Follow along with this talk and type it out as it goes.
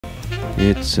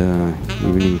It's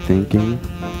Evening Thinking,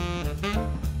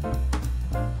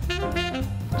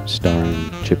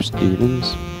 starring Chip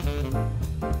Stevens.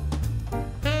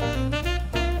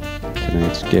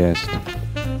 Tonight's guest,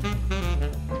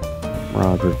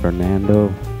 Roger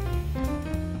Fernando,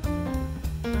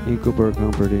 Engelberg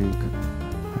Humperdinck,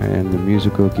 and the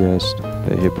musical guest,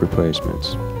 the Hip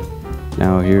Replacements.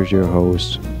 Now here's your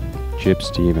host, Chip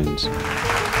Stevens.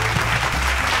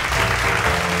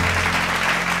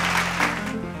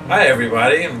 Hi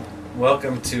everybody, and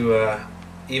welcome to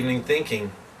Evening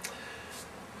Thinking.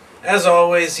 As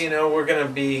always, we're going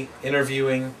to be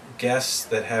interviewing guests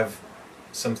that have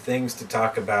some things to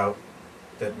talk about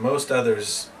that most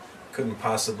others couldn't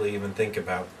possibly even think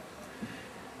about.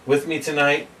 With me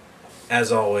tonight,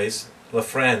 as always, La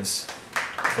Friends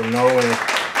from Norway.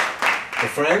 La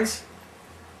Friends?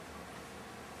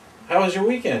 How was your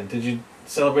weekend? Did you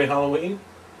celebrate Halloween?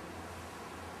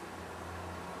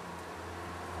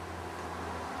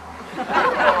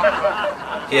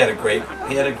 He had a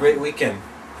great weekend.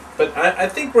 But I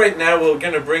think right now we're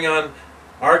going to bring on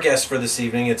our guest for this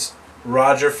evening. It's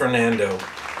Roger Fernando.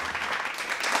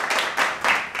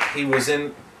 He was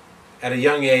at a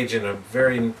young age in a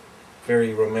very,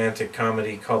 very romantic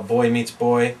comedy called Boy Meets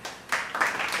Boy.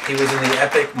 He was in the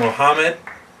epic Mohammed.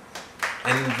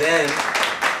 And then,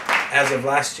 as of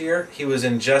last year, he was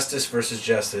in Justice versus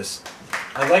Justice.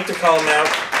 I'd like to call him out.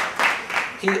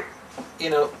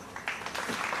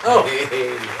 Oh!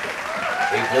 Hey,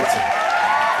 Blitzen.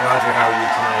 Roger, how are you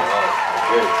tonight?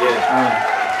 Good.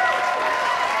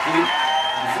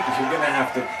 You're gonna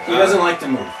have to. He doesn't like to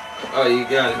move. Oh, you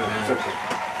got it, man. It's okay.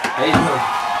 How you doing?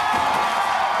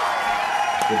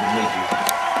 Good to meet you.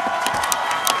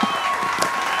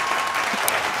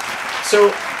 So,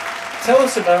 tell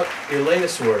us about your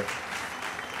latest work.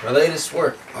 My latest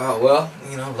work. Oh well,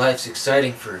 life's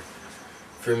exciting for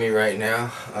me right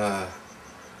now.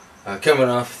 Coming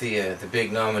off the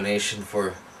big nomination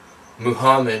for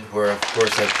Muhammad, where of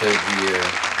course I played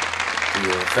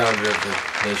the founder of the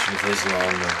Nation of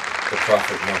Islam, the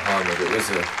Prophet Muhammad. It was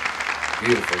a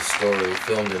beautiful story,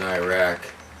 filmed in Iraq.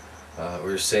 We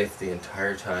were safe the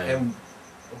entire time. And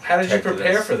how did you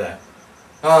prepare for that?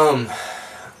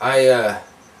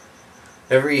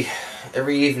 Every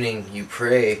evening you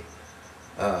pray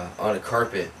on a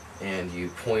carpet and you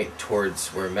point towards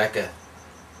where Mecca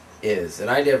is, and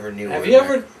I never knew. Have you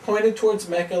ever pointed towards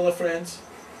Mecca, La Friends?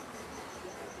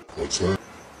 What's that?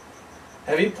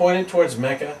 Have you pointed towards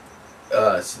Mecca?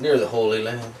 It's near the Holy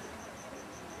Land.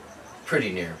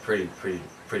 Pretty near, pretty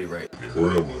right.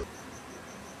 Where am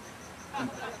I?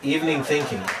 Evening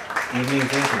Thinking. Evening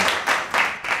Thinking.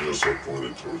 Yes, I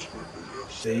pointed towards Mecca,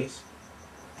 yes. See?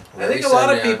 Well, I think a lot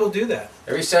of people do that.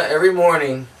 Every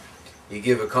morning, you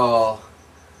give a call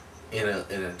in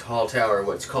a tall tower,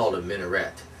 what's called a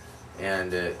minaret,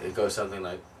 and it goes something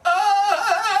like.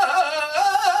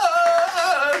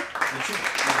 Did you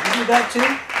do that too?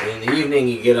 And in the evening,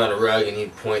 you get on a rug and you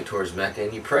point towards Mecca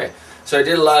and you pray. So I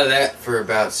did a lot of that for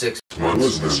about 6 months. Who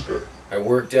is this guy? I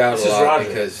worked out a lot Roger.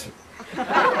 because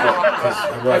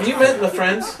Have you met La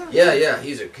Friends? Yeah,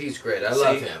 he's great. I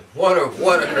love him. What a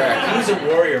crack. He's a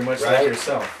warrior, much like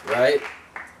yourself. Right?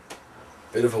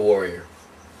 Bit of a warrior.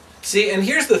 See, and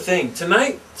here's the thing.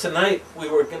 Tonight we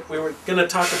were gonna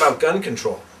talk about gun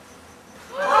control.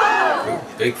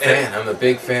 Big fan. I'm a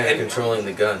big fan of controlling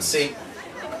the guns. See,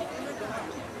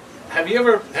 have you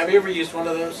ever used one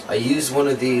of those? I used one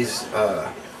of these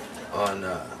on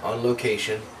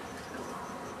location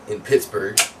in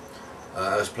Pittsburgh.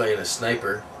 I was playing a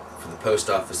sniper for the post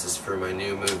offices for my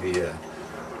new movie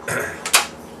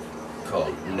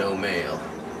called No Mail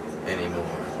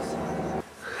Anymore.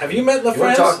 Have you met La You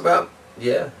want Friends? to talk about?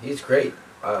 Yeah, he's great.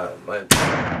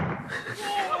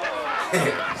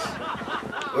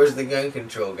 Where's the gun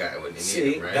control guy when you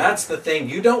need him, right? That's the thing.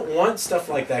 You don't want stuff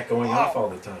like that going off all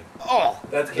the time.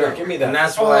 Here, give me that. And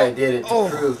that's why I did it to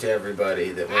prove to everybody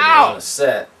that when you're on a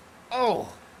set,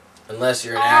 unless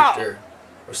you're an actor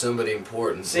or somebody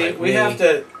important, See, like we me, have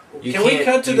to. Can we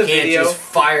cut to the video? You can't just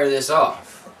fire this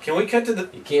off. Can we cut to the?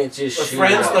 You can't just shoot The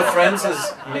it off. Friends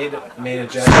has made a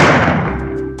judgment.